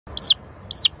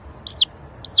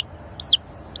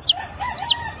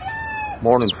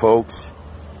Morning, folks.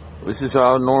 This is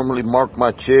how I normally mark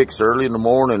my chicks early in the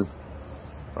morning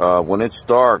when it's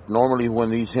dark. Normally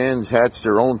when these hens hatch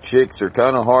their own chicks, they're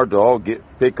kind of hard to all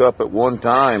pick up at one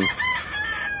time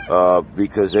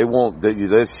because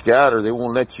they scatter. They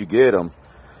won't let you get them,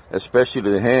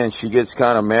 especially the hen. She gets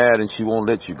kind of mad and she won't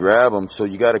let you grab them. So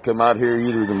you got to come out here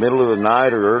either in the middle of the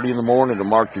night or early in the morning to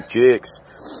mark your chicks.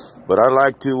 But I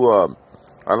like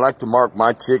to mark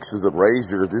my chicks with a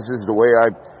razor. This is the way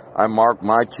I mark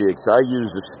my chicks. I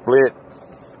use a split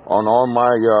on all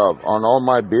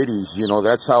my biddies. You know,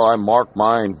 that's how I mark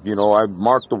mine. You know, I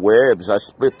mark the webs. I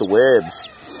split the webs.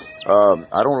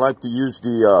 I don't like to use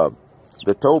the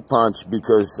toe punch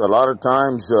because a lot of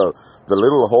times the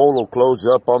little hole will close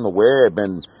up on the web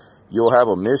and you'll have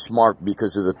a mismark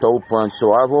because of the toe punch.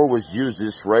 So I've always used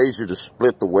this razor to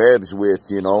split the webs with.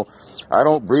 You know, I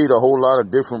don't breed a whole lot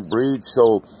of different breeds,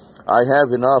 so I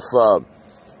have enough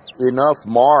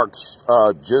marks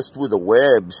just with the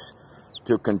webs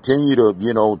to continue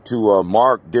to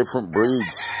mark different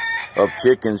breeds of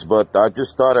chickens. But I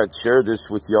just thought I'd share this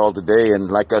with y'all today. And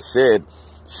like I said,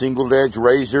 single edge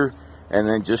razor, and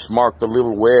then just mark the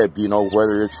little web, you know,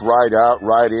 whether it's right out,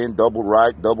 right in, double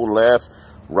right, double left,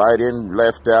 right in,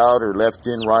 left out, or left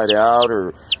in, right out,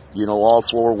 or, you know, all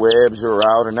four webs are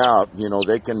out and out. You know,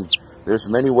 there's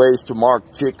many ways to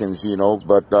mark chickens, you know,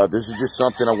 but this is just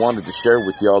something I wanted to share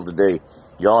with y'all today.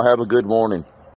 Y'all have a good morning.